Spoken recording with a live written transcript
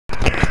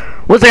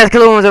What's up guys,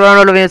 Killer Ones around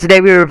all the videos.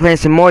 Today we are playing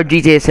some more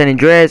GTA San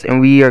Andreas, and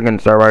we are going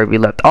to start where we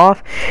left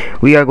off.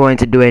 We are going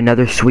to do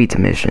another sweets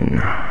mission.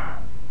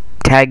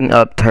 Tagging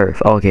up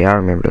turf. Okay, I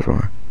remember this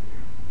one.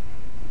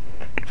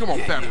 Come on,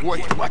 fat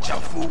boy. Watch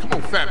out, fool. Come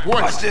on, fat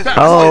boy. Fat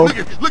oh. Boy.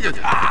 Look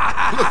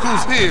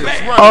who's here.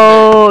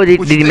 Oh,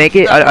 did he make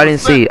it? I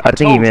didn't see. I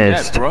think he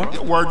missed.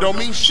 Your word don't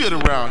mean shit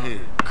around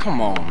here. Come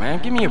on, man.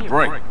 Give me a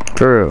break.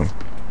 True.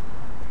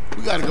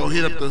 We gotta go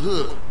hit up the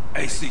hood.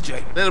 Hey,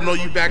 CJ. Let them know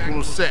you back on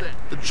the set.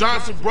 The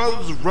Johnson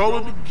brothers is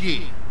rolling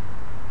again.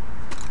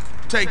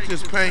 Take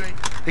this paint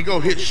and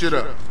go hit shit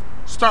up.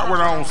 Start with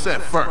our own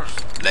set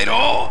first. Later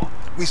on,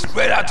 we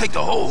spread out, take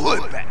the whole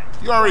hood back.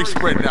 You already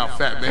spreading out,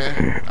 fat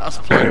man. That's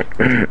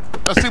plenty.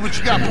 Let's see what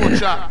you got for a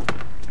chop.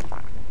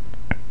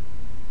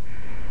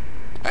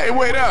 Hey,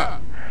 wait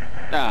up.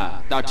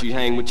 Ah, thought you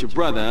hang with your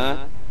brother,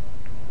 huh?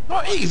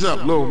 Oh, ease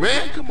up, little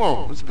man. Come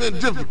on. It's been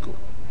difficult.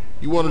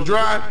 You want to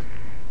drive?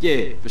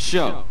 Yeah, for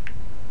sure.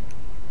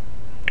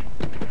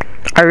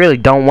 I really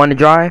don't want to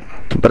drive,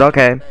 but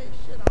okay.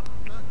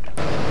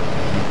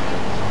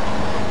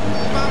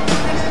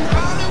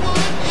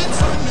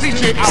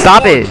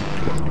 Stop it!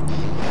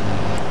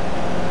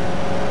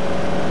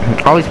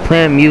 Always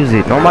playing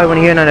music. Nobody want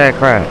to hear none of that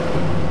crap.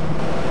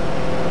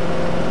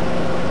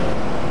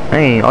 I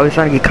ain't always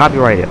trying to get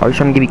copyrighted. Always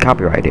trying to get me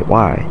copyrighted.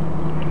 Why?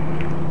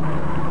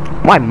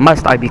 Why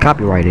must I be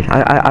copyrighted?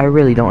 I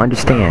really don't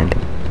understand.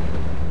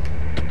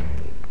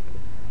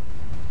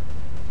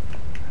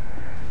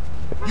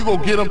 You go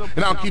get him,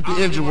 and I'll keep the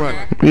engine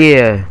running.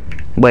 Yeah.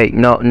 Wait,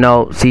 no,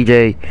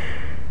 CJ.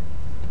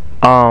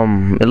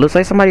 It looks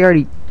like somebody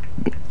already.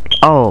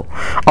 Oh,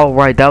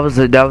 right. That was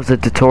a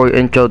tutorial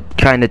intro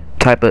kind of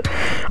type of.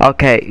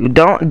 Okay,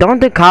 don't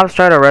the cops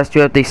try to arrest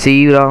you if they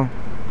see you though?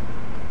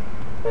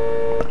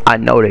 I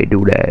know they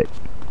do that,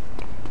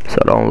 so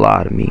don't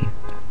lie to me,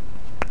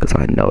 cause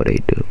I know they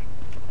do.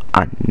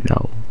 I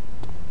know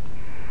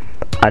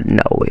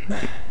it.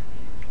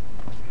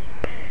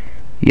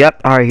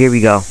 Yep. All right, here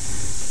we go.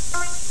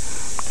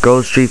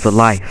 Grove Street for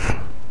life.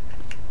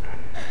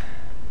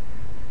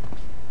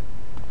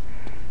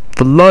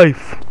 For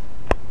life.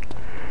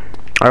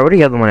 Alright, where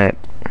the other one at?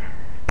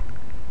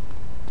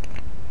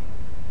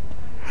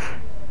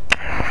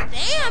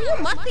 Damn, you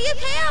musty as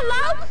hell,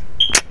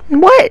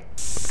 Loke. What?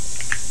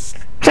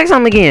 Say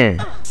something again.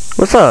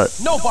 What's up?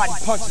 Nobody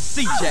punches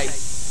CJ.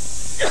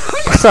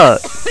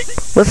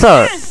 What's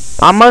up?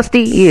 I'm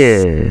musty?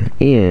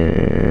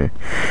 Yeah.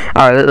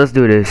 Alright, let's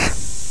do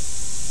this.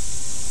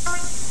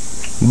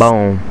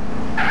 Boom.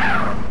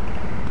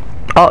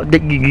 Oh,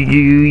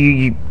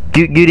 you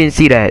didn't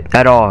see that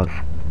at all.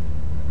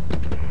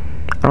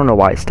 I don't know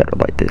why it's set up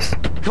like this.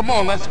 Come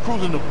on, let's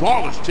cruise into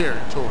Baller's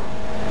territory.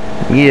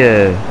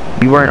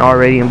 Yeah, you weren't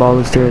already in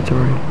Baller's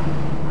territory?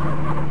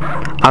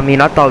 I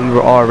mean, I thought we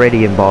were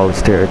already in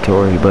Baller's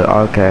territory, but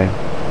okay.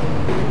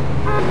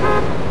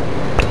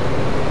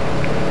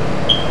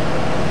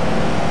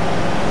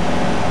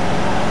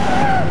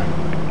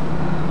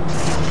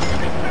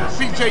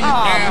 CJ, you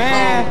asshole.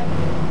 Man.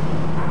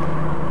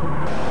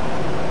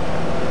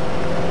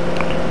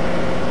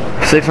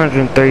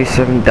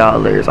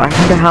 $637. I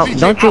wonder how.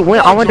 Don't you win?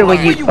 I wonder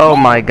what you. Oh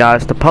my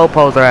gosh, the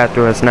popos are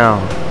after us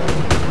now.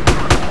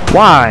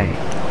 Why?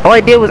 All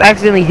I did was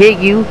accidentally hit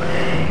you.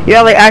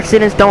 Yeah, like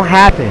accidents don't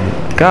happen.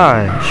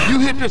 Gosh. You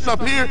hit this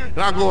up here, and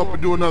I'll go up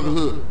and do another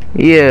hood.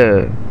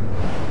 Yeah.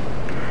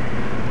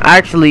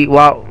 Actually,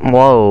 wow.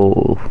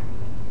 Whoa.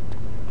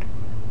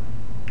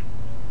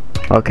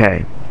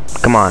 Okay.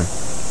 Come on.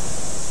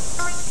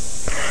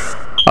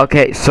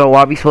 Okay, so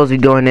while we supposed to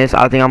be doing this,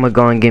 I think I'm gonna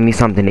go and get me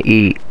something to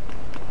eat.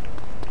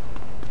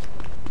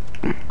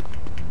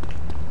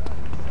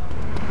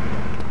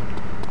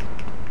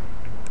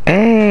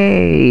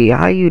 Hey,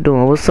 how you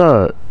doing? What's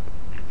up?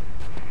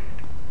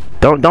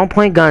 Don't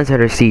point guns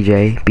at her,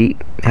 CJ.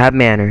 Have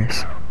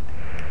manners.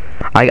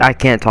 I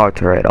can't talk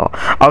to her at all.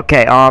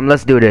 Okay,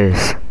 let's do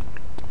this.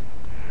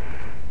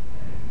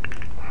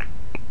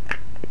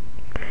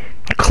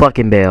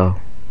 Clucking bell.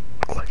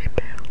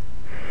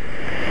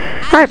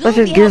 Alright, let's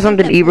just get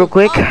something to eat real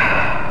quick.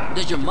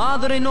 Does your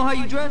mother know how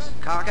you dress?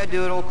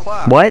 Cock-a-doodle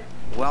clock. What?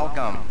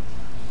 Welcome.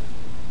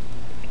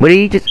 What did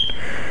you just?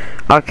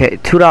 Okay,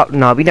 $2.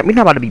 No, we not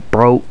about to be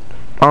broke.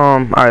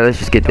 Alright, let's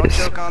just get Don't this.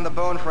 choke on the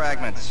bone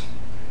fragments.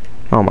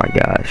 Oh my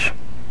gosh.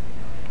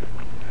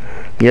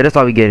 Yeah, that's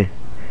all we get.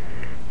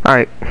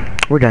 Alright,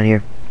 we're done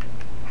here.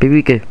 Maybe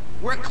we could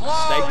We're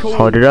close. Cool.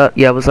 hold it up.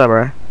 Yeah, what's up,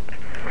 bro?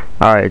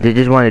 Alright,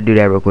 just wanted to do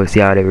that real quick, see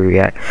how they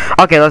react.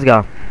 Okay, let's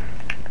go.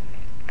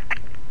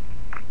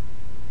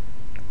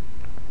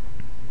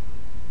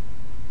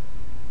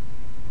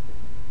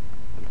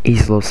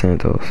 East Los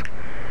Santos.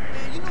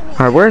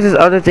 Alright, where's this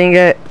other thing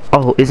at?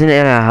 Oh, isn't it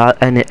in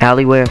an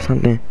alleyway or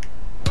something?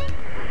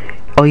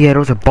 Oh yeah,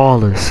 those are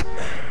ballers.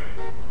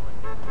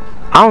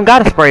 I don't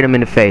gotta spray them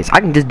in the face. I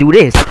can just do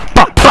this.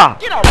 Bah, bah,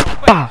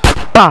 bah,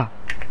 bah,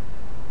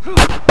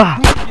 bah,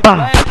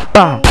 bah,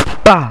 bah,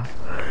 bah.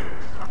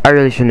 I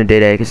really shouldn't have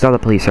did that because all the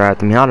police are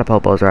after me. All the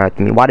popos are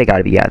after me. Why they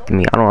gotta be after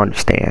me? I don't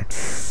understand.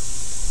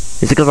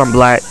 Is it because I'm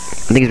black?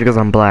 I think it's because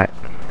I'm black.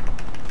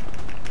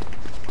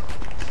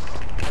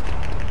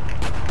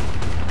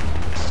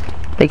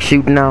 They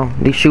shooting now.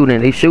 They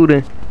shooting. They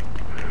shooting.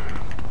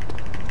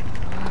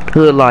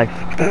 Hood life.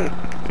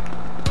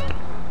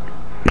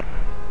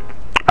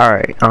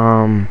 Alright,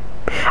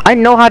 I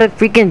know how to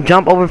freaking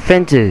jump over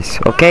fences,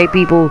 okay,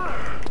 people?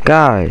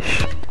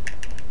 Gosh.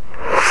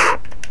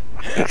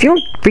 If you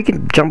don't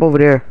freaking jump over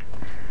there.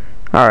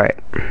 Alright.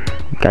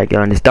 Gotta get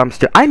on this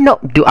dumpster. I know,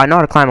 dude, I know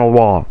how to climb a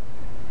wall.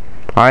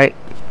 Alright?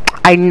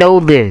 I know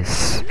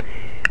this.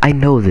 I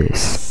know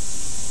this.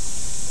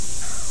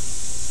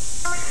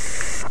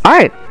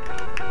 Alright.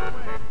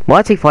 Well,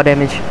 I take fall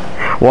damage.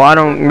 Well, I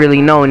don't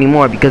really know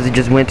anymore because it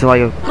just went to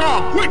like a...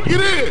 Carl, quick, get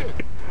in!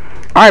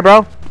 Alright,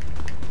 bro.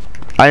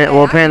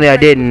 Well, apparently I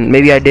didn't.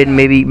 Maybe I didn't.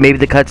 Maybe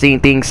the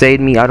cutscene thing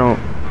saved me. I don't...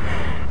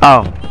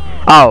 Oh,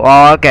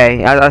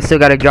 okay. I still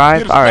gotta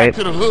drive? Alright.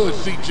 To the hood,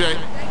 CJ.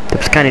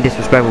 That's kind of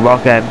disrespectful.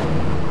 Okay.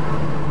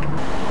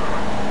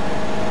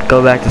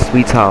 Go back to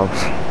Sweet's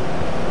house.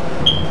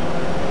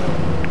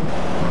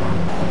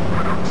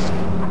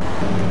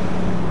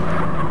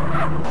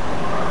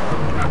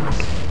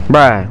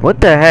 Bruh,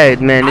 what the heck,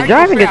 man? The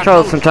driving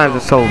controls sometimes are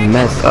so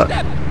messed up.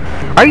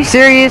 Are you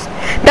serious?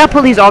 That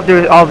police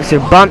officer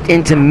bumped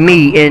into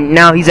me and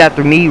now he's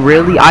after me?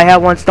 Really? I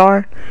have 1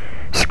 star?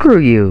 Screw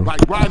you.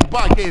 Like riding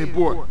bike, ain't it,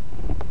 boy?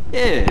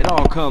 Yeah, it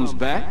all comes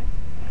back.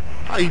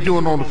 How you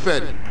doing on the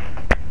Fetty?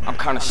 I'm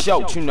kinda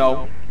short, you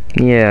know.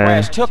 Yeah.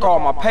 Crash took all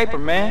my paper,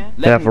 man.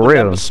 Yeah, for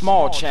real. A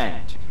small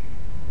change.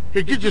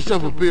 Hey, get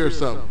yourself a beer or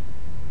something.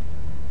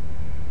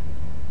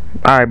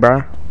 Alright,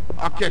 bro.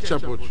 I'll catch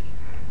up with you.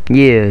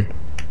 Yeah.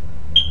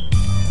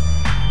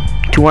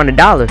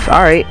 $200.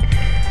 Alright.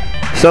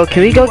 So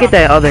can we go get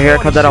that other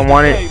haircut that I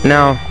wanted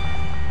now?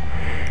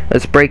 A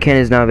spray can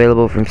is now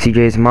available from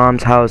CJ's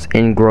mom's house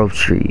in Grove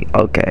Street.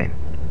 Okay.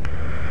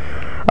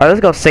 Alright, let's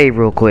go save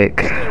real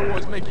quick.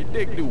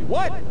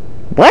 What?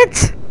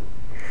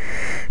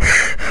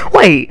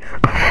 Wait.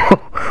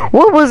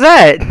 What was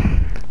that?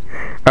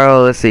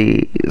 Oh, let's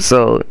see.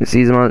 So,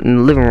 see in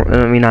the living room.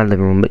 I mean, not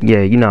living room, but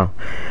yeah, you know.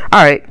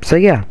 Alright, so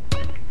yeah.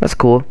 That's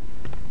cool.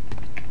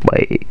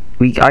 Wait.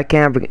 I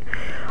can't have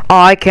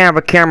I can't have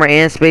a camera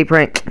and spray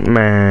paint.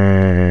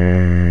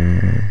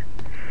 Man.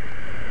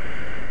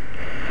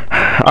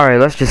 Alright,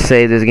 let's just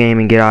save this game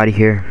and get out of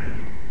here.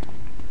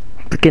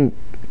 Freaking.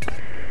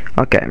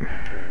 Okay.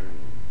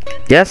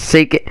 Yes,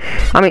 seek it.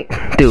 I mean,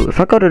 dude, if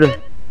I go to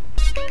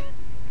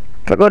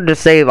the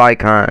save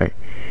icon,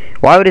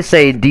 why would it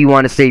say, do you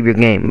want to save your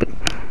game? But,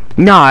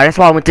 nah, that's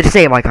why I went to the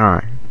save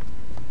icon.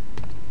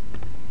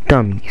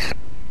 Dummies.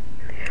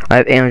 I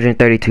have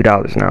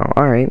 $832 now.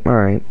 Alright,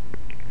 alright.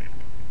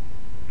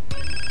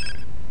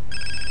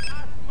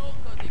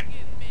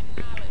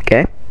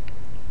 Okay.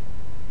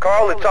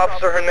 Carl, it's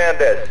Officer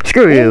Hernandez.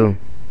 Screw you.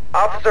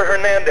 Officer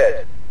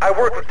Hernandez, I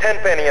work with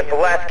Tenpenny and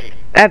Pulaski.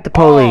 At the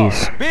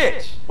police. Oh,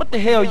 bitch, what the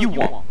hell you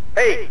want?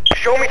 Hey,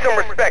 show me some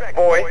respect,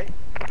 boy.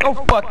 Go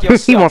fuck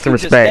yourself. He wants some You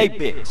just a respect.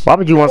 bitch. Why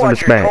would you want some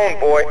Watch your respect? tone,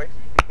 boy.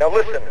 Now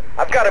listen,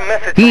 I've got a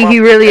message. He from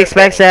really Officer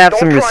expects to have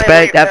Tenpenny. some Don't try and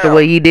respect leave after now.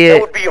 what he did.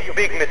 That would be a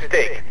big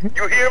mistake.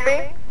 You hear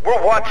me?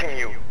 We're watching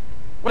you.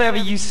 Whatever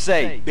you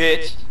say,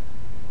 bitch.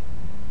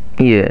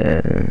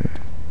 Yeah.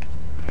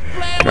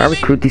 Can I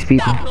recruit these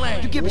people?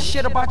 You give a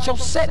shit about your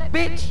set,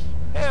 bitch?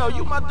 Hell,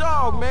 you my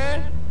dog,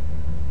 man.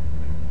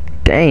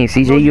 Dang,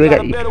 CJ, you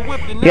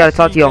gotta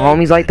talk to your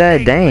homies like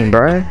that? Dang,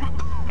 bruh.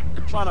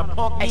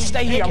 Hey,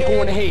 stay here, I'm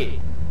going ahead.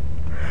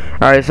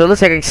 Alright, so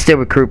let's still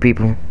recruit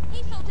people.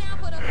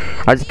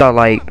 I just thought,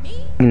 like,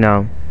 you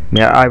know,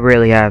 yeah, I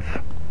really have.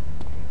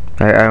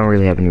 I don't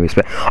really have any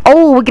respect.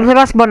 Oh, we can play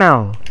basketball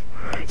now.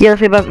 Yeah,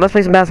 let's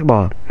play some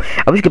basketball.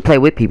 I wish you could play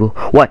with people.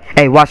 What?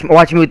 Hey, watch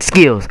me with the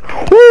skills.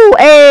 Woo!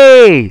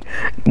 Hey!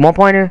 1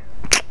 pointer.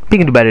 You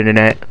can do better than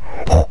that.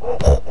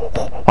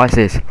 Watch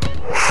this.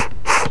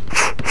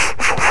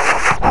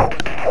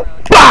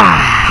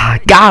 Bah!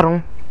 Got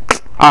him.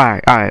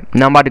 Alright.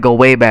 Now I'm about to go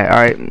way back.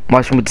 Alright,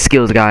 watch me with the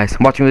skills, guys.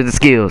 Watch me with the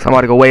skills. I'm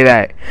about to go way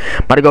back.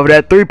 I'm about to go for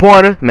that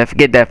 3-pointer. Man,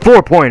 forget that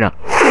 4-pointer.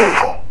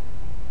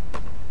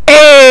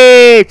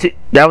 Hey!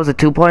 That was a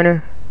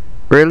 2-pointer?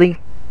 Really?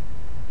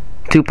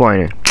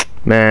 2-pointer.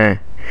 Man.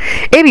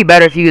 It'd be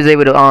better if you was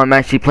able to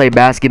actually play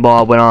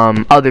basketball with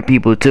other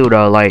people too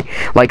though,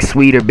 like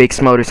Sweet or Big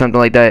Smoke or something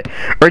like that.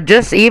 Or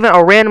just even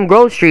a random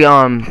Grove Street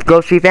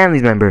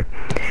Families member.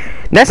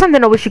 That's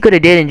something I wish you could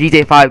have did in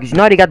GTA 5, because you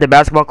know how they got the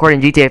basketball court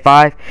in GTA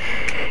 5?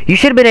 You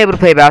should have been able to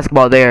play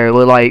basketball there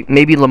with like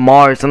maybe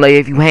Lamar or something. Like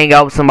if you hang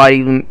out with somebody,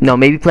 you know,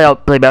 maybe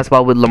play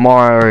basketball with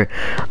Lamar or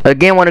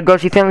again one of Grove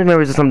Street Families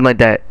members or something like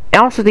that. I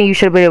also think you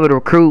should have been able to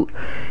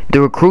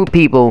recruit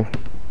people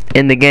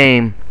in the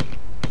game.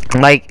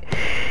 Like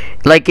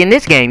in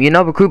this game, you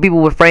know, recruit people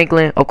with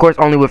Franklin. Of course,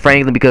 only with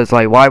Franklin, because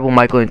like, why will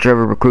Michael and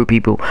Trevor recruit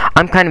people?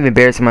 I'm kind of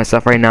embarrassing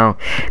myself right now.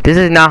 This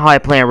is not how I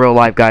play in real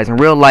life, guys. In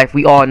real life,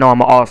 we all know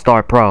I'm an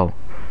all-star pro.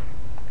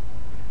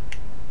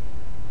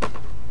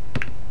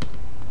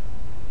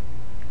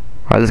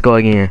 Alright, let's go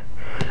again.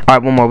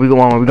 Alright, one more. We're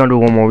gonna do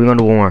one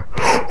more.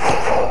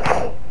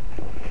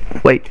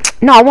 Wait.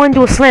 No, I want to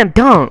do a slam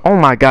dunk. Oh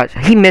my gosh.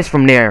 He missed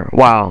from there.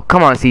 Wow.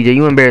 Come on, CJ.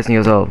 You embarrassing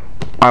yourself.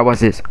 Alright, watch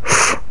this.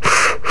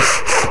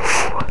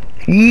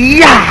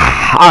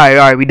 Yeah!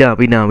 Alright, we done.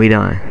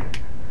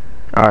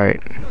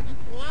 Alright.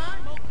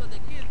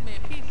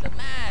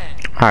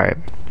 Alright.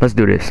 Let's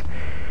do this.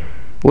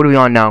 What are we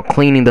on now?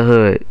 Cleaning the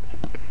hood.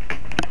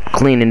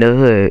 Cleaning the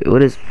hood.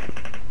 What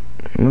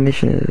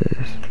mission is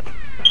this?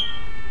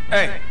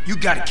 Hey, you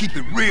gotta keep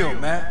it real,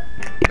 man.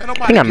 Man,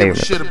 nobody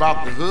gives a shit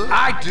about the hood.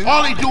 I do.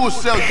 All they do is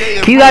sell gay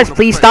and Can you guys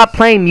please stop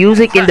playing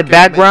music in the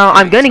background?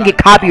 I'm gonna get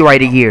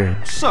copyrighted here.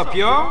 What's up,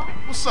 y'all?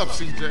 What's up,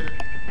 CJ?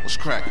 What's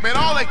crack? Man,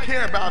 all they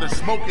care about is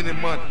smoking and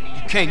money.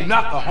 You can't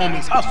knock a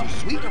homie's hustle,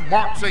 sweet. The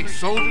marks ain't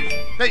soldiers.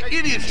 They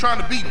idiots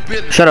trying to beat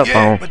business. Shut up, Yeah,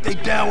 phone. but they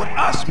down with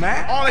us,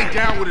 man. All they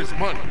down with is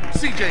money.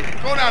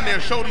 CJ, go down there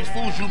and show these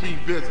fools you mean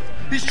business.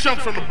 These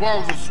chumps from the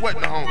balls are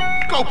sweating the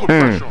homies. Go put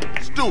pressure on them.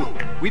 Let's do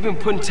it. We've been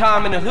putting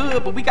time in the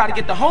hood, but we gotta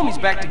get the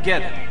homies back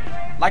together.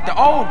 Like the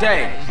old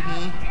days.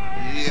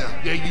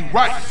 Yeah, you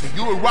right. So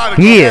you and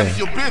Ryder Yeah.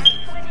 your business.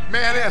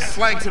 Man, they're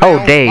slang to their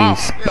Old own days.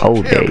 mouth. They don't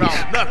Old care days.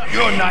 about nothing.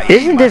 You're not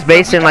Isn't this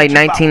based in like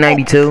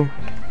 1992?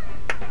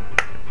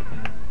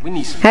 We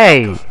need some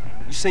Hey. backup.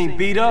 You seen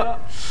Beat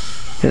Up?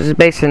 This is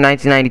based in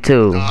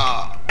 1992.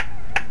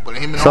 But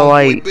him and So,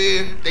 like-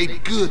 Bear, they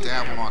good to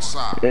have on our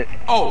side.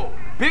 Oh,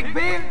 Big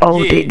Bear?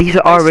 Oh, Yeah, these are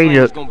that already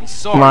slam's the. gonna be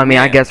sorry, Well, I mean,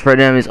 I man. guess for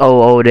them it's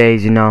old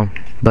days, you know.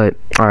 But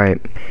alright.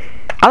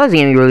 I was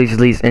getting released at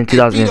least in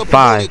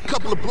 2005,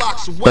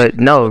 but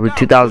no, Hood's all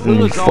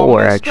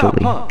 2004 messed up,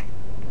 actually. huh?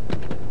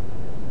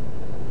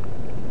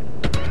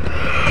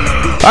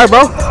 Alright,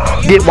 bro.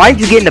 Why did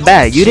you get in the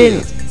bag? You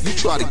didn't. You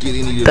try to get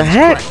any of The these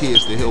heck?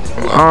 crackheads to help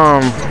you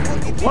out. One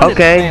of the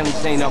Okay.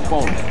 families ain't up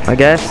on it. I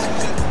guess.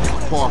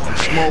 Apart from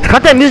smoke,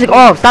 Cut that music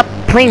off. Stop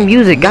playing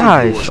music,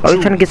 guys. Are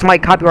you trying to get somebody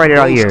copyrighted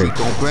out here? Street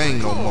don't bang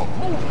no more.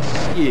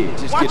 Yeah,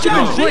 just get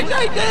out,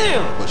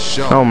 damn. For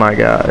sure. Oh my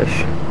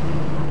gosh.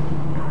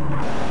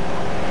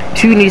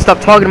 You need to stop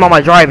talking about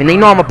my driving. They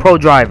know I'm a pro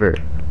driver.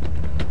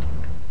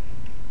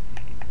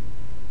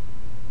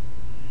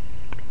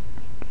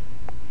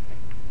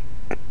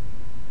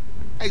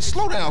 Hey,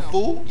 slow down,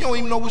 fool. You don't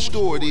even know which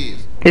door it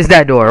is. It's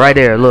that door right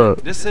there.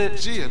 Look. This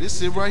it? Yeah,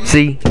 this it right here.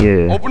 See?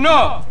 Yeah. Open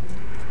up.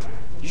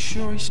 You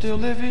sure he still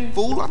live here?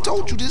 Fool, I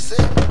told you this it.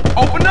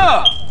 Open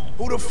up.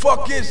 Who the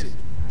fuck is it?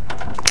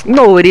 You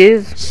know who it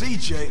is.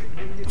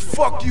 CJ. The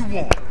fuck you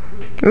want?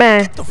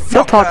 Man,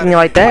 don't talk to me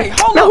like that. Wait,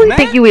 hold Now up, who you man.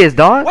 think you is,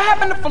 dog? What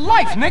happened to for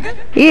life, nigga?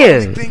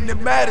 Yeah. Thing that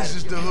matters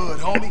is the hood,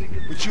 homie.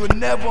 But you'll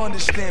never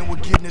understand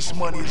what getting this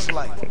money is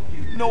like.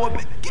 You know what,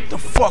 man? Get the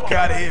fuck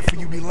out of here for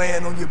you be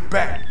laying on your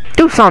back.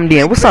 Do something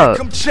then. What's up?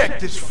 Come check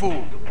this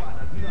fool.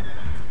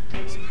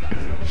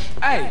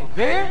 Hey,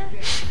 Bear?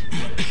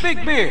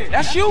 Big Bear,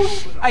 that's you?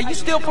 Hey, you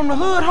still from the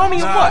hood, homie,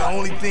 or Nah, the what?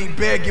 only thing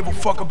Bear give a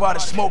fuck about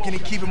is smoking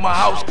and keeping my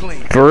house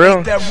clean. For real?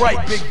 Ain't that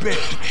right, Big Bear?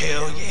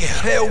 Hell yeah.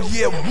 Hell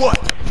yeah,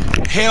 what?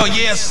 Hell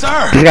yeah,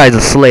 sir. This guy's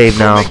a slave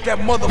now. Make that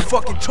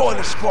motherfucking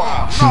toilet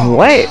spark.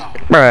 What?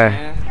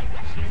 Bruh.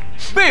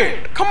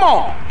 Bear, come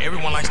on.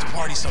 Everyone likes to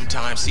party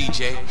sometimes,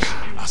 CJ.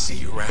 I'll see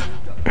you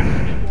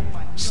around.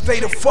 Stay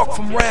the fuck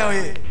from round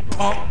here,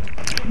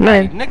 punk.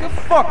 Man. Nigga,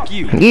 fuck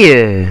you.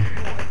 Yeah.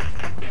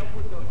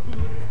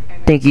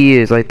 Think he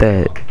is like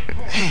that.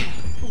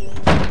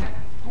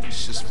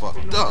 It's just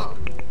fucked up.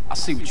 I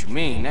see what you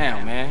mean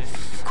now, man.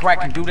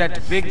 Crack can do that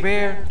to Big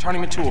Bear, turn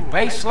him into a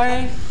base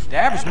slave. The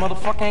average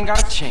motherfucker ain't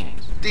got a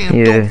chance. Damn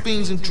Yeah. dope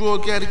fiends and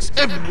drug addicts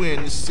everywhere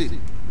in this city.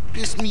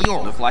 Piss me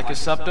off. Look like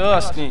it's up to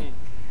us then.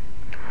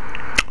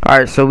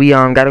 Alright, so we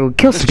gotta go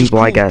kill some people,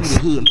 I guess.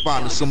 Through the hood and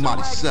finding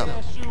somebody selling.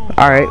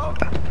 Alright.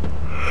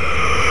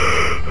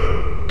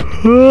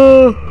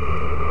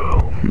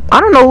 I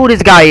don't know who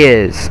this guy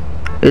is.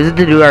 Is it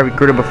the dude I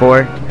recruited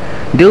before?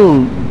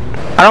 Dude,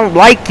 I don't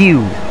like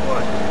you.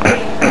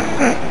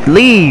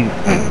 Leave.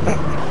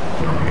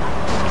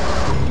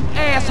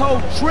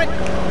 Asshole trick.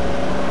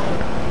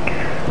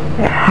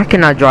 I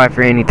cannot drive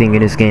for anything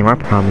in this game, I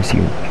promise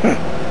you.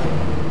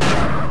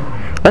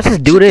 Let's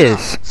just do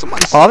this.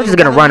 Oh, I was just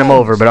gonna run him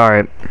over, but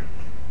alright.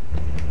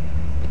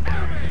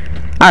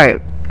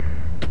 Alright.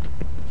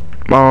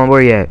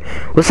 Where you at?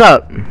 What's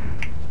up?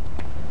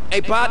 Hey,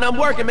 partner, I'm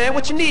working, man.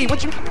 What you need?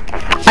 What you...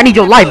 I need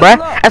your life, bruh.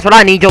 That's what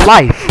I need, your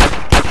life.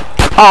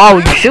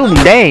 Oh, you shoot me,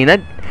 dang. That...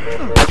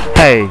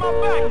 Hey.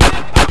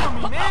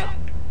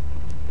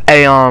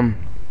 Hey, I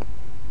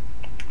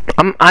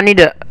need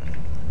to...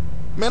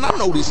 Man, I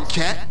know this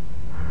cat.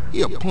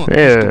 He a punk.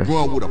 Yeah. Used to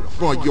run with a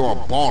front yard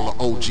baller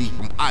OG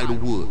from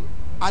Idlewood.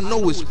 I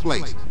know his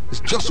place. It's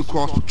just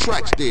across the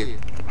tracks there.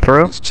 For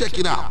real? Let's check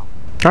it out.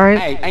 Alright.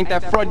 Hey, ain't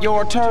that front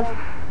yard turf?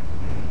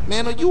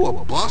 Man, are you a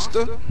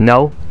buster?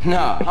 No.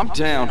 Nah, I'm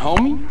down,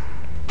 homie.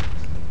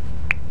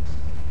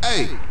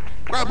 Hey,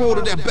 grab hold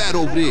of that bat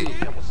over there.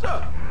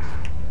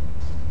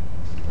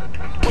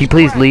 Can you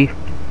please leave?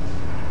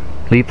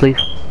 Leave, please.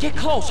 Get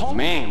close, homie.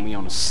 Man, we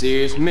on a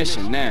serious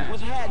mission now.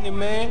 What's happening,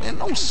 man? Man,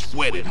 don't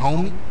sweat it,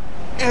 homie.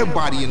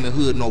 Everybody in the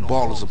hood know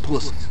ballers are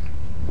pussies.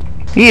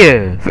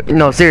 Yeah,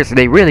 no, seriously,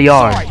 they really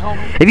are.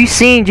 Have you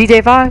seen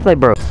GTA 5? Like,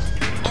 bro,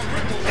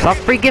 stop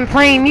freaking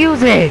playing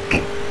music.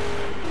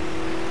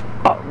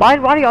 Why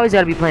do you always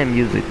gotta be playing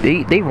music?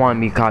 They want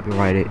me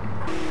copyrighted.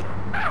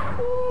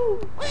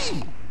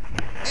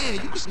 Man, you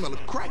can smell a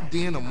crack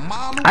den a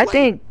mile away. I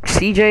think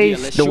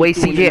CJ's the way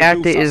CJ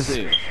acted is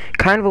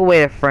kind of a way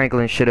that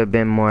Franklin should have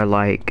been more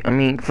like. I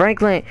mean,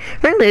 Franklin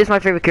is my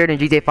favorite character in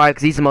GTA 5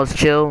 because he's the most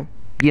chill.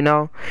 You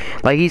know,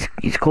 like he's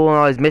cool and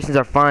all his missions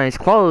are fun. His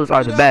clothes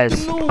are the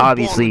best,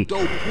 obviously.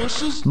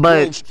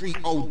 But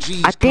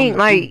I think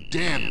like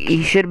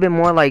he should have been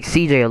more like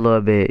CJ a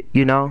little bit.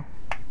 You know.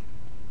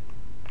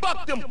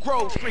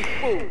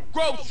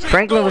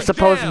 Franklin was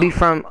supposed to be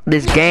from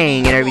this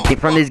gang and everything,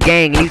 from this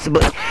gang, and he's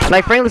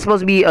like Franklin's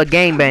supposed to be a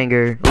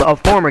gangbanger, a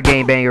former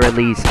gangbanger at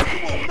least,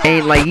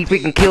 and like he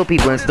freaking kill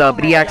people and stuff,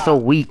 but he acts so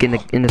weak in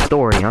the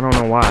story. I don't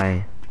know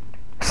why.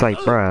 It's like,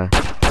 bruh.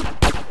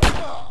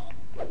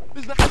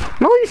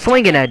 No, you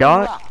swinging at,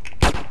 dog.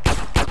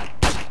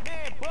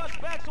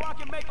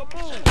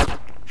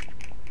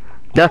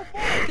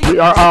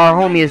 Our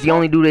homie is the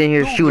only dude in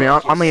here shooting.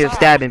 I'm in here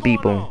stabbing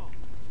people.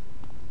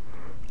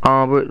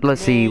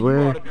 Let's see,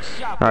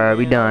 alright,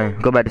 we done.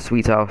 Go back to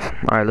Sweet's house.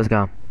 Alright, let's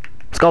go.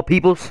 Let's go,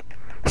 peoples.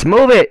 Let's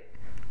move it.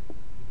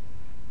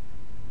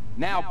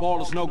 Now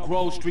Ballers know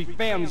Grove Street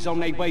families on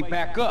their way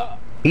back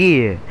up.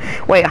 Yeah.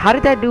 Wait, how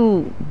did that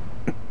do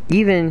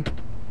even?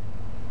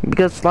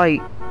 Because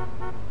like,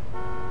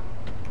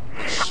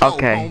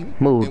 okay,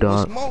 move,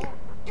 dog.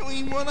 You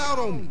ain't run out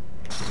on me.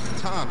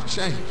 Times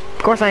change.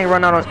 Of course I ain't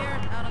run out on.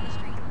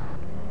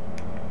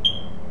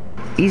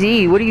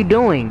 Easy, what are you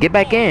doing? Get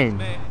back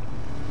in.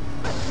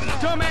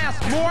 Dumbass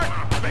Mort.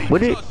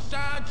 What did?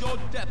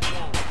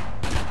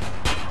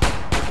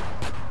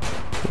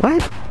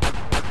 What?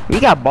 You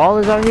got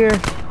ballers out here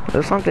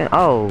or something?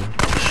 Oh,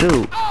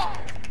 shoot.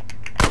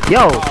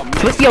 Yo,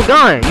 twist your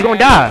gun. You gonna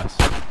die.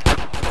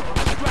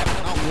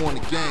 I'll warn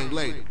the gang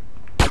later.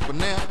 For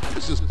now,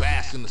 let's just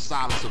bask in the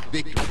silence of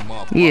victory,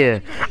 motherfucker. Yeah,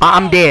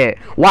 I'm dead.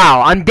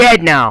 Wow, I'm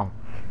dead now.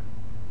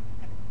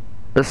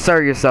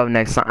 Assert yourself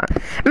next time.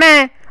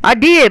 Man, I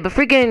did, but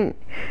freaking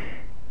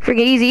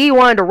Easy E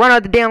wanted to run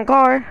out the damn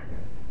car.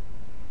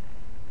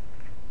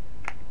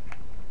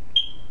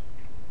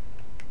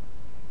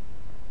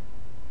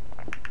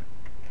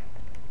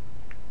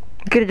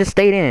 He could have just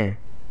stayed in.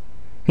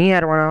 He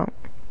had to run out.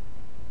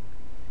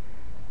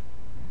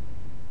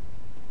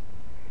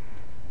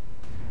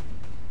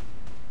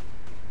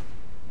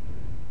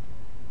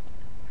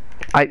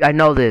 I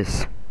know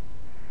this.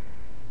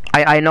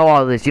 I know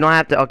all this. You don't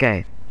have to.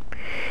 Okay.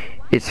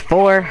 It's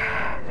 4.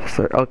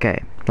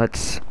 Okay.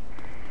 Let's.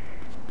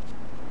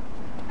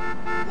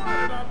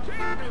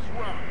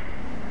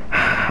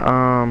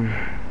 Oh,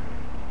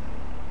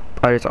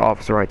 there's an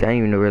officer right there. I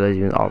didn't even realize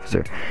he was an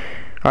officer.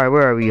 Alright,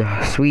 where are we?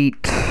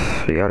 Sweet.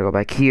 We gotta go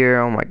back here.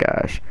 Oh my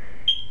gosh.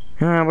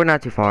 We're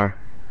not too far.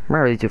 We're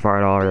not really too far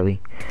at all,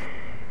 really.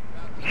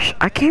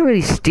 I can't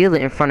really steal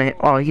it in front of him.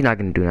 Oh, he's not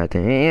gonna do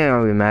nothing. It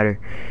don't really matter.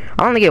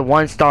 I only get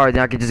 1 star,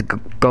 then I can just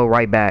go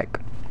right back.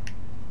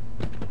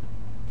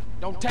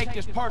 Don't take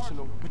this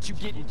personal, but you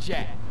getting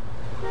jacked.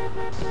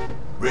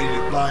 Ready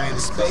to fly into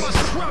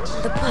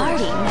space? The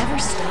party never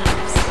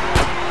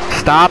stops.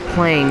 Stop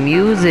playing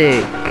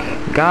music.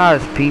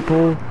 Gosh,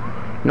 people.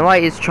 No,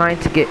 it's trying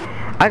to get.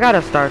 I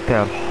gotta start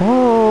that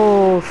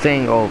whole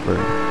thing over.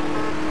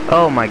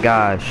 Oh my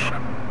gosh.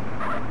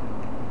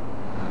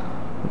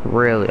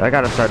 Really, I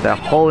gotta start that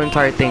whole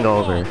entire thing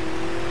over.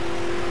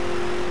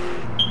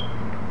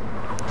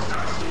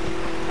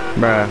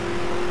 Bruh.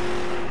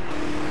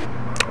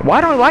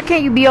 Why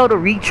can't you be able to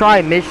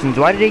retry missions?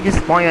 Why did they just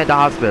spawn you at the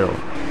hospital?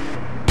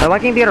 Like, why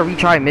can't you be able to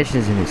retry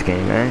missions in this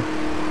game, man?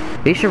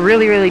 They should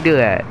really do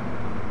that.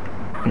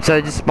 Instead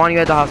of just spawning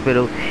you at the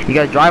hospital, you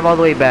gotta drive all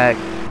the way back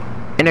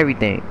and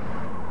everything.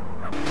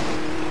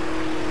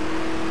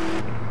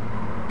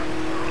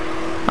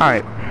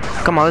 Alright,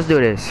 come on, let's do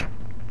this.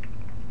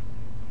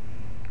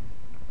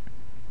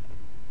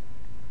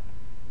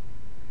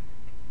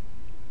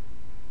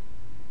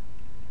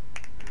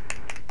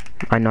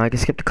 I know I can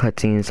skip the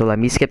cutscenes, so let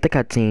me skip the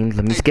cutscenes.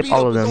 Let me skip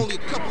all of them.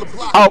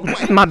 Oh,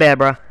 my bad,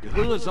 bro. Your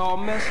hood's all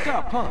messed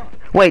up, huh?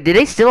 Wait, did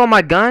they steal all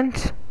my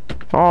guns?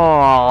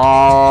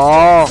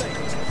 Oh,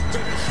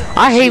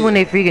 I hate when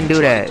they freaking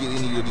do that. Get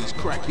any of these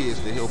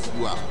crackheads to help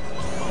you out.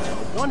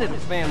 One of the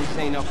families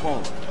ain't up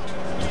on it.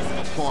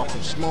 Apart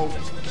from Smoke,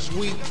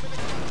 Sweet,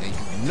 and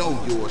you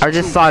know yours. I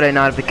just saw that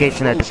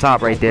notification at the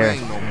top right there.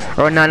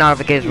 Or not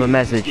notification, but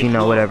message, you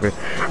know, whatever.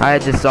 I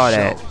just saw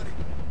that.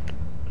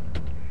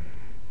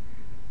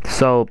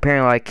 So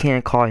apparently I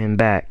can't call him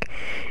back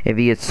if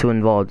he gets too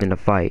involved in the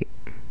fight.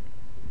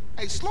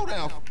 Hey, slow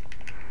down.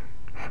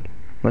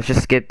 Let's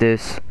just skip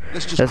this.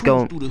 Let's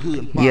go.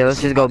 Yeah,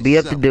 let's just go beat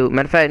up the dude.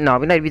 Matter of fact, no,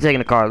 we're not even taking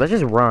the car. Let's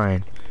just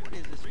run.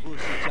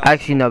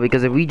 Actually, no,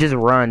 because if we just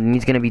run, then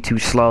he's gonna be too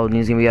slow, and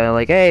he's gonna be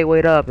like, "Hey,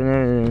 wait up!"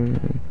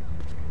 And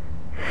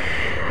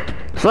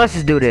so let's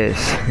just do this.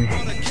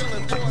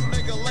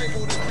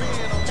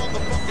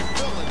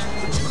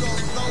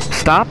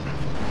 Stop.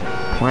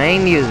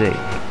 playing music.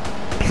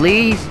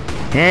 Please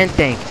and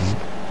thank you.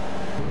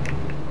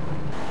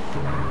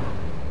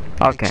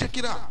 Okay. Check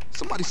it out.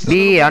 Somebody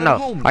Yeah, I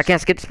know. I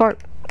can't skip this part.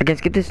 I can't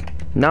skip this.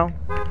 No.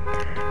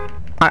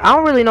 I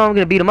don't really know what I'm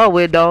gonna beat him up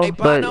with though,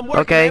 but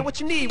okay. Man. What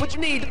you need? What you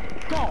need?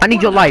 I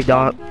need your life,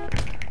 dog.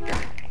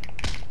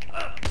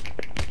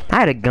 I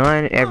had a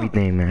gun,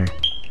 everything, man.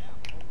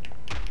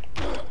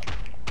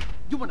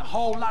 You in a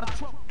whole lot of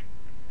trouble.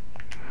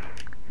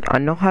 I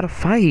know how to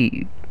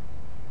fight.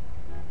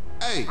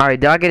 Hey, Alright,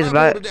 did I get his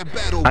back? grab hold of that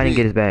bat over I didn't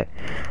get his back.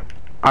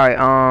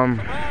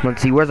 Alright,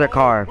 let's see, where's our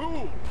car?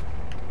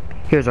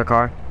 Here's our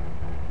car.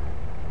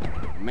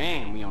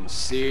 Man, we on a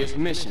serious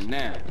mission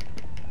now.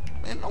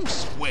 Man, don't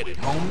sweat it,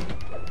 homie.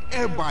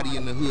 Everybody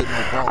in the hood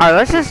know ball. Alright,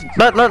 let's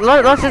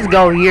just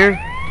go here.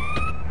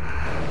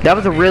 That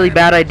was a really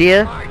bad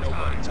idea.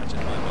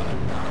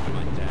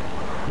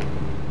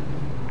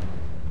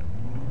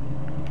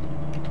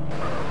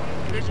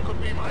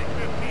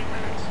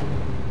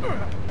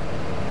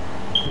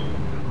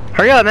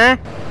 Hurry up, man.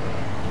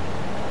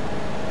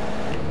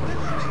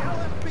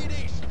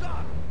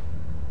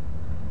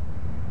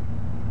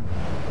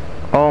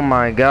 Oh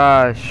my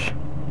gosh.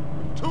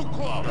 Too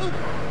close.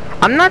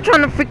 I'm not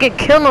trying to freaking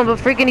kill him, but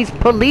freaking these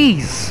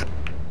police.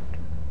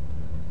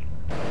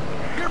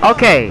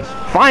 Okay,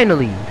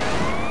 finally.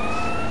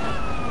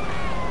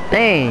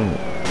 Dang.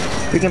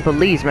 Freaking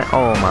police, man.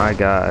 Oh my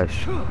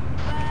gosh.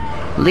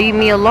 Leave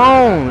me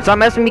alone. Stop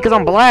messing with me because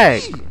I'm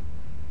black.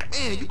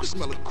 Man, you can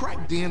smell a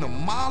crack den a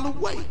mile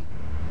away.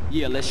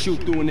 Yeah, let's shoot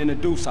through and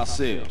introduce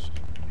ourselves.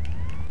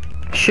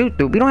 Shoot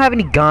through. We don't have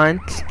any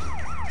guns.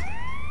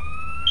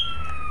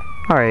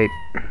 Alright.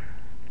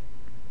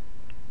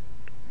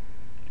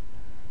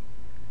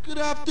 Good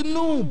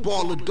afternoon,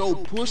 ball of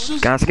dope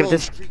pushers. Can I skip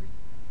this?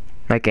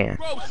 I can.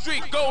 Grove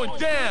Street going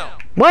down.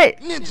 What?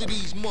 Ninja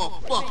these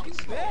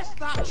motherfuckers. Man,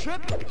 stop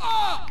tripping.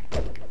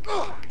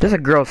 There's a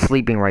girl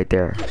sleeping right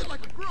there.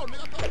 Like a girl, man.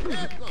 I thought you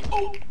had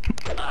something.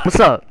 What's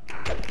up?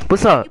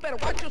 What's up?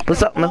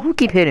 What's up, man? Who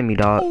keep hitting me,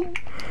 dog?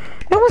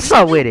 Man, what's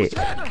up with it?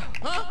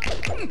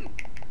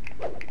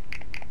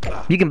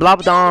 You can block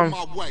with the arm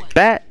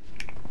bat?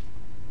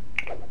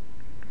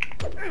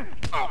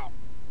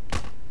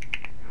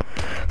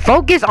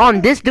 Focus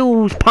on this dude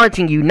who's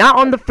punching you, not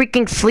on the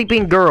freaking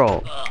sleeping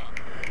girl.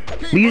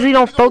 We usually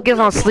don't focus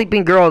on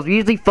sleeping girls. We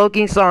usually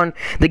focus on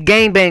the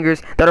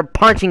gangbangers that are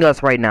punching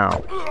us right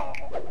now.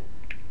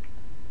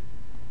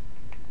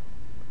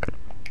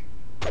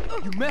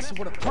 You messing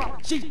with a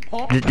proper chief,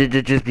 punk.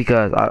 Just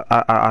because.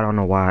 I don't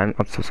know why.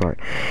 I'm so sorry.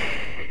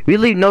 We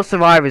leave no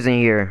survivors in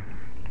here.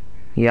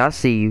 Yeah, I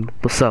see you.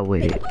 What's up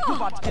with it? You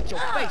about to get your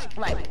face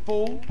flat,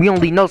 fool. We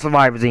don't leave no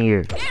survivors in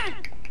here.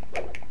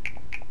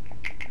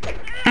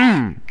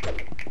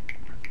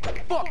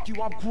 Fuck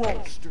you, I'm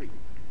Grove Street.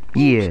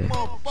 Yeah.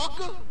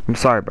 Motherfucker. I'm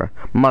sorry, bro.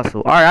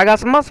 Muscle. Alright, I got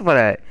some muscle for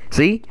that.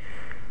 See?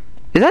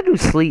 Is that dude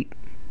sleep?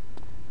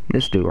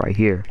 This dude right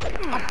here.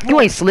 You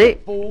ain't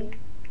slick. Fool.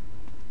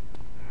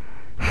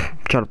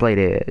 Try to play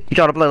that. You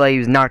try to play like he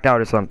was knocked out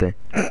or something.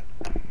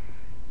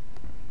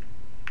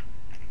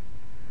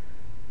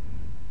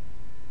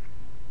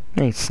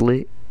 Ain't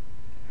slick.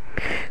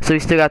 So we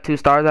still got 2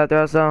 stars out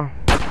there, so?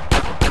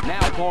 Now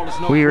ballers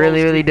know We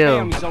really, Grove really Street do.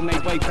 families on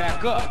their way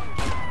back up.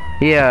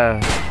 Yeah.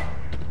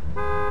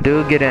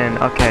 Dude, get in.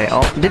 Okay.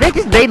 Oh,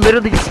 they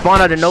literally just spawn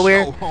out of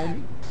nowhere? So,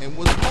 homie, and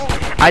what's more,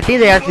 I think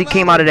they actually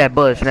came out of that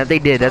bush, and if they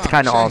did, that's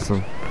kind of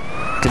awesome.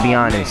 To be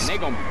honest. Man,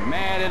 they gonna be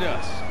mad at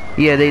us.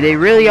 Yeah, they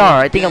really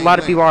are. I think a lot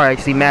of people are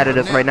actually mad at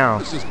us right now.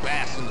 let's just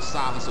bask in the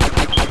silence of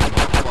victory,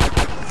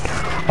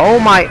 motherfucker. Oh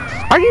my,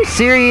 are you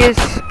serious?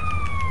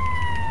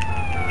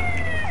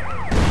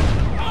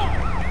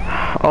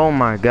 Oh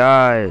my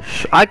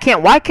gosh. Why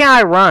can't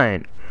I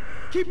run?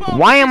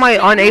 Why am I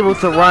unable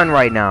to run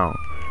right now?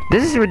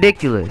 This is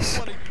ridiculous.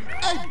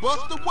 Hey,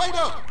 Buster, wait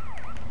up.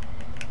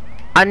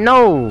 I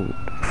know.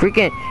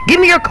 Freaking, give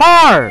me your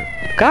car.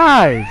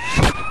 Gosh.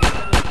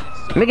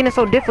 Making it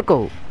so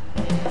difficult.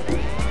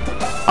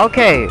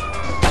 Okay.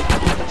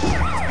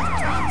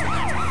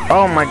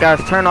 Oh my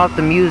gosh, turn off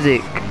the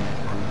music.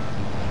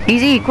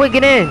 Easy, quick,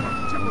 get in.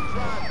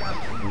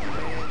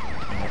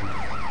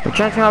 I'm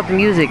trying to turn off the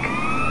music.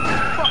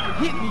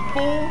 Hit me,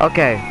 fool.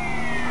 Okay.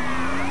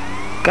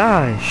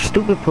 Gosh,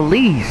 stupid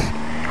police.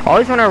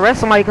 Always want to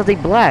arrest somebody because they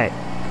black.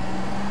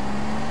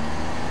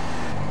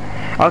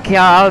 Okay,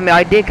 I'll admit,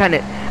 I did kind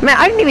of... Man,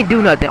 I didn't even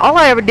do nothing. All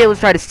I ever did was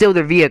try to steal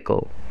their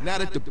vehicle. Now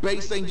that the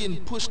bass ain't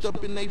getting pushed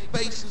up in their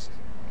faces,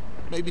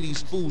 maybe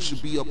these fools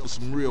should be up for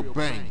some real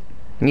bang.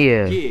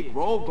 Yeah. Yeah,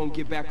 Grove gonna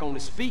get back on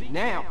his feet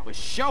now, for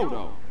sure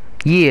though.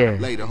 Yeah.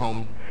 Later,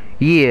 homie.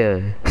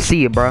 Yeah.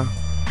 See ya, bro.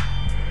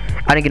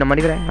 I didn't get no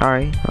money for that?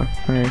 Alright.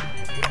 Alright.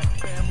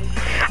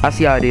 I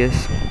see how it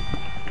is.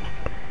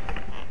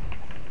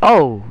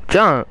 Oh,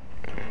 jump.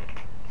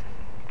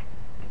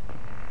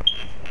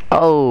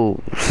 Oh,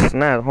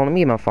 snap. Hold on,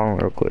 me and my phone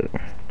real quick.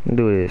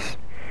 Do this.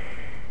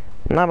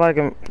 Not like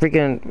I'm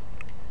freaking.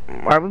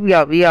 Alright, we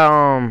got,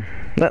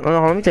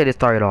 let me take this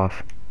target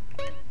off.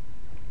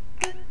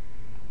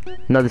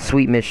 Another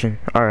sweet mission.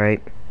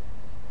 Alright.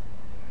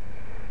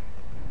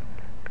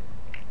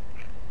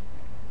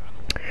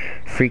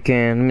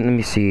 freaking. Let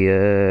me see.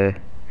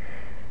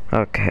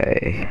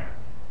 Okay.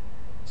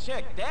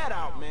 Check that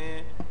out,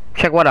 man.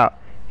 Check what out?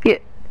 Yeah.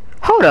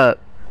 Hold up.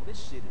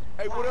 This shit is...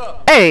 Hey, what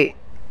up? Hey.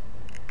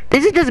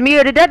 Is it just me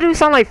or did that dude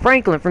sound like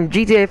Franklin from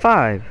GTA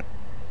 5?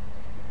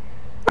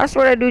 I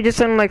swear that dude just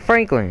sounded like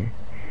Franklin.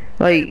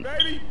 Like,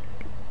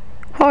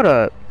 hold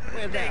up.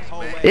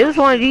 It was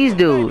one of these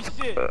dudes.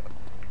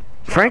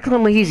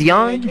 Franklin when he's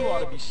young. You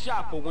ought to be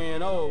shot for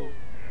wearing old.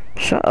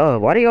 Shut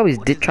up. Why they always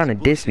trying to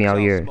diss me out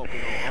here?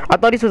 I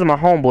thought these was my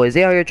homeboys.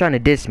 They out here trying to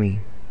diss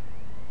me.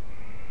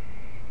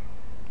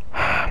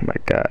 Oh my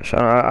gosh.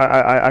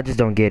 I just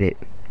don't get it.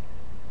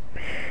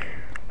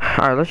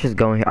 Alright, let's just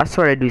go in here. I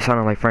swear that dude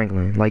sounded like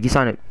Franklin. Like, he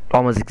sounded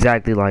almost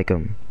exactly like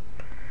him.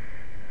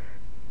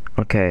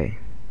 Okay.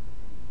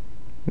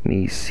 Let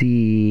me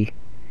see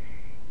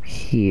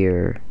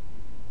here.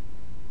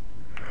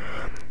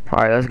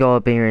 Alright, let's go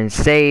up in here and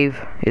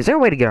save. Is there a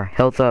way to get our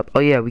health up? Oh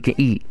yeah, we can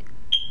eat.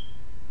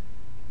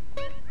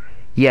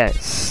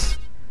 Yes.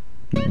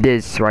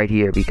 This right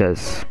here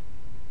because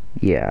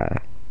yeah.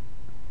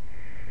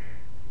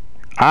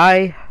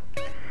 I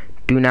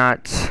do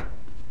not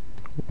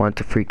want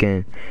to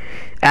freaking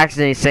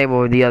accidentally save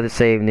over the other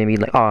save and then be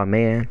like, oh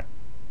man.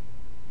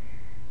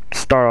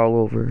 Start all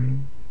over.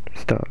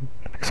 Stuff.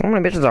 Some of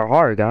the missions are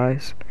hard,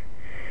 guys.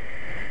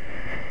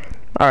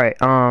 Alright,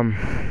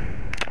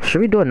 should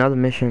we do another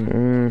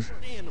mission?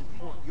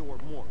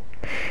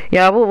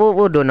 Yeah,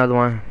 we'll do another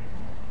one.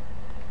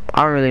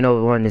 I don't really know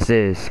what one this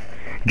is.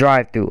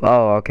 Drive through.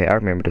 Oh, okay, I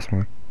remember this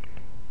one.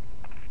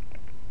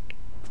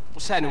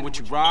 What's happening with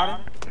you,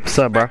 Ryder? What's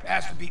up, bro?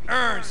 Has to be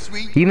earned,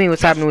 sweet. You mean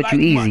what's happening with you,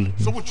 Easy?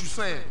 So what you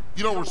saying?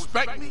 You don't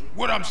respect me?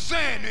 What I'm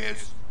saying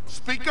is,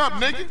 Speak up,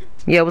 nigga.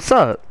 Yeah, what's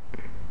up?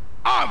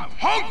 I'm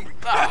hungry.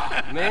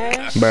 Man.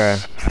 Bruh,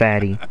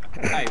 fatty.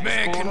 Hey,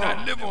 Man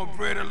cannot live on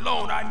bread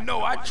alone. I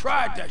know. I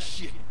tried that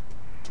shit.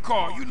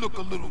 Carl, you look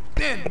a little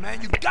thin,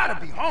 man. You gotta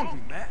be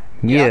hungry, man.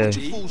 Yeah. What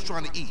you fools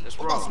trying to eat?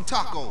 What about some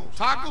tacos?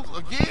 Tacos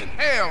again?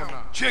 Hell no.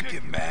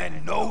 Chicken,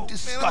 man. No Man, I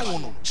discussion.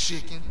 don't want no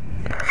chicken.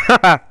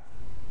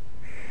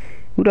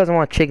 Who doesn't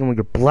want chicken when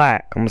you're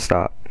black? I'm gonna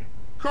stop.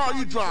 Carl,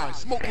 you drive.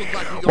 Smoke looks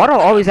like you Why do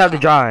I always have to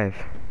drive?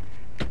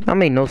 That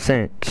made no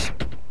sense.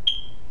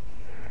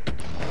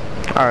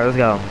 Alright, let's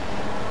go.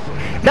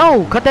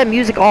 No! Cut that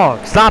music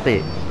off. Stop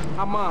it.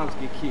 How moms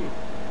get killed?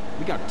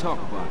 We gotta talk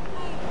about it.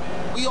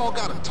 We all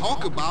gotta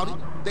talk about it.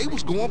 They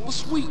was going for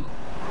sweet.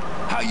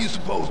 How you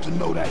supposed to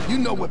know that? You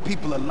know what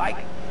people are like.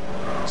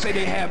 Say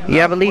they have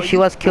Yeah, I love believe for she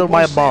you, was killed but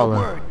by a won't say baller.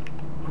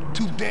 word.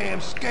 Too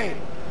damn scared.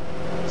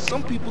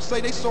 Some people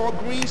say they saw a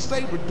green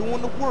Saber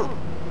doing the work,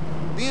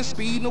 then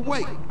speeding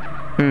away.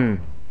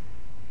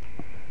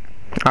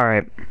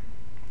 Alright.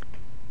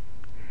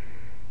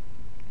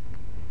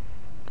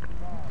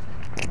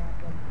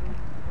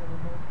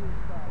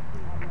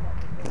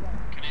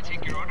 Can I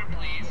take your order,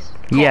 please?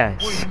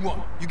 Yes. What do you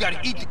want? You gotta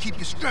eat to keep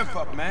your strength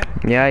up, man.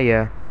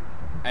 Yeah.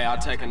 Hey, I'll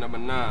take a number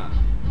 9.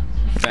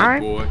 Fat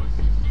Alright. boy.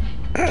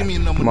 Give me a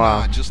number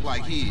Wow. 9 just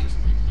like his.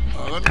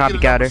 Let me Copy get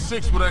a got number her.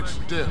 6 with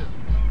extra dip.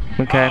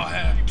 Okay. I'll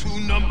have 2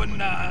 number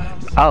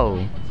 9s.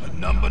 Oh. A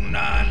number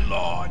 9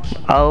 large.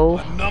 Oh.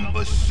 A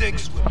number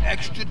 6 with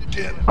extra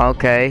dip.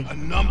 Okay. A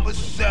number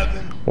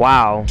 7.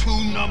 Wow. 2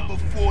 number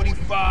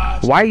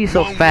 45s. Why are you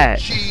so one with fat?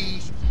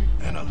 cheese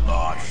and a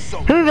large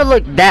soda. He don't even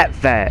look that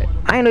fat.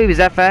 I didn't know he was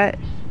that fat.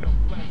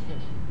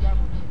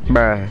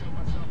 Bruh.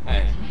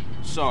 Hey,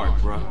 sorry,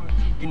 bro.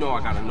 You know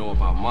I gotta know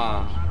about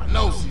mom. I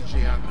know,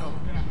 CJ, I know.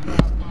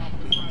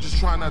 I'm just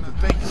trying not to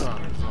think about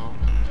her, so.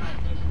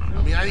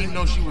 I mean, I didn't even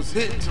know she was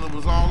hit until it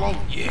was all over.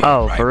 Yeah,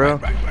 Oh, right, for real?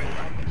 Right.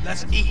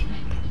 Let's eat.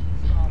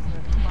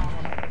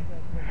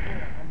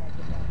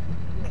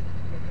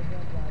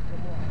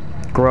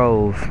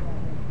 Grove.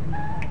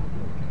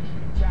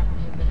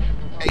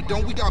 Hey,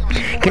 don't we got beef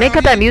Can they around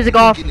cut that here? music We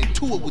off? Getting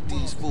into it with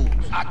these fools.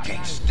 I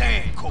can't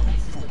stand cold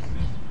food.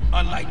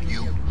 Unlike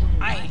you,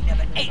 I ain't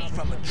never ate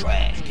from a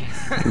trash can.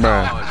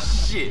 Bruh. Oh,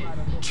 shit.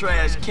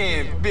 Trash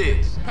can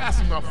bitch.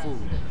 Pass me my food.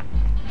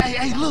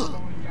 Hey, look.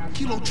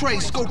 Kilo Trey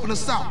scoping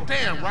us out.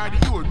 Damn, Ryder,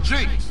 you a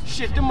jinx.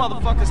 Shit, them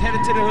motherfuckers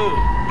headed to the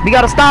hood. We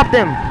gotta stop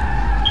them.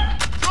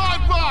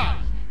 Drive by.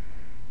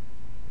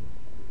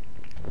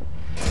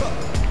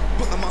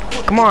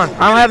 Come on.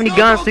 I don't have any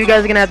guns, so you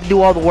guys are gonna have to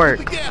do all the work.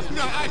 The gas, we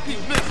got IP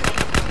missing.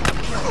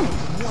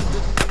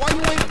 Why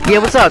you ain't Yeah,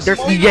 what's up?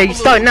 Yeah, you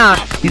stuck now.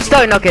 You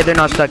stuck? Okay, they're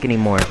not stuck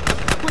anymore.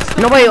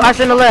 No, wait, I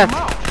shouldn't have left.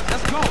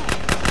 Let's go.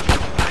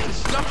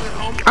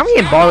 I'm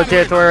in baller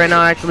territory right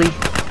now, actually.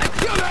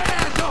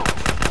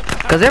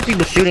 Cause there are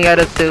people shooting at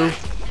us too.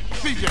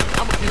 CJ,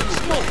 I'm gonna give you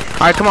smoke.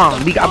 All right, come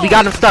on. We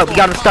got them stuck. We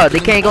got them stuck. They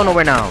can't go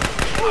nowhere now.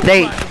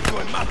 They.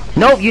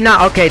 Nope, you're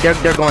not. Okay,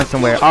 they're going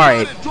somewhere. All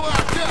right. Enjoy our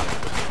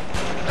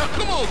death. Now,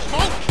 come on,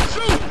 smoke.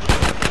 Shoot.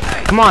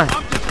 Come on.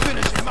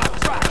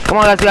 Come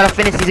on, guys. We gotta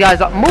finish these guys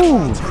up.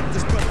 Move.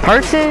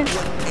 Person.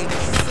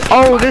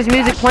 Oh, there's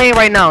music playing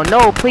right now.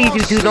 No, please,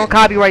 you two, don't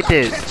copyright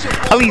this.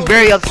 I'll be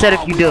very upset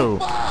if you do.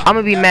 I'm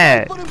gonna be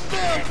mad.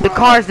 The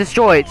car is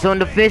destroyed. So in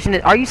the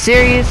fishing, are you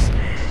serious?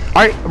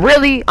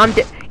 Really?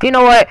 You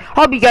know what?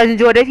 Hope you guys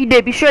enjoyed it. If you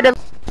did, be sure to,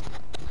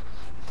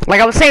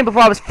 like I was saying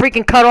before I was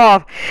freaking cut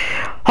off,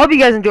 hope you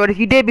guys enjoyed it. If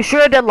you did, be sure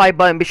to hit that like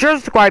button. Be sure to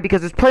subscribe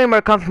because there's plenty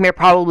more coming from here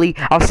probably.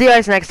 I'll see you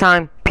guys next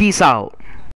time. Peace out.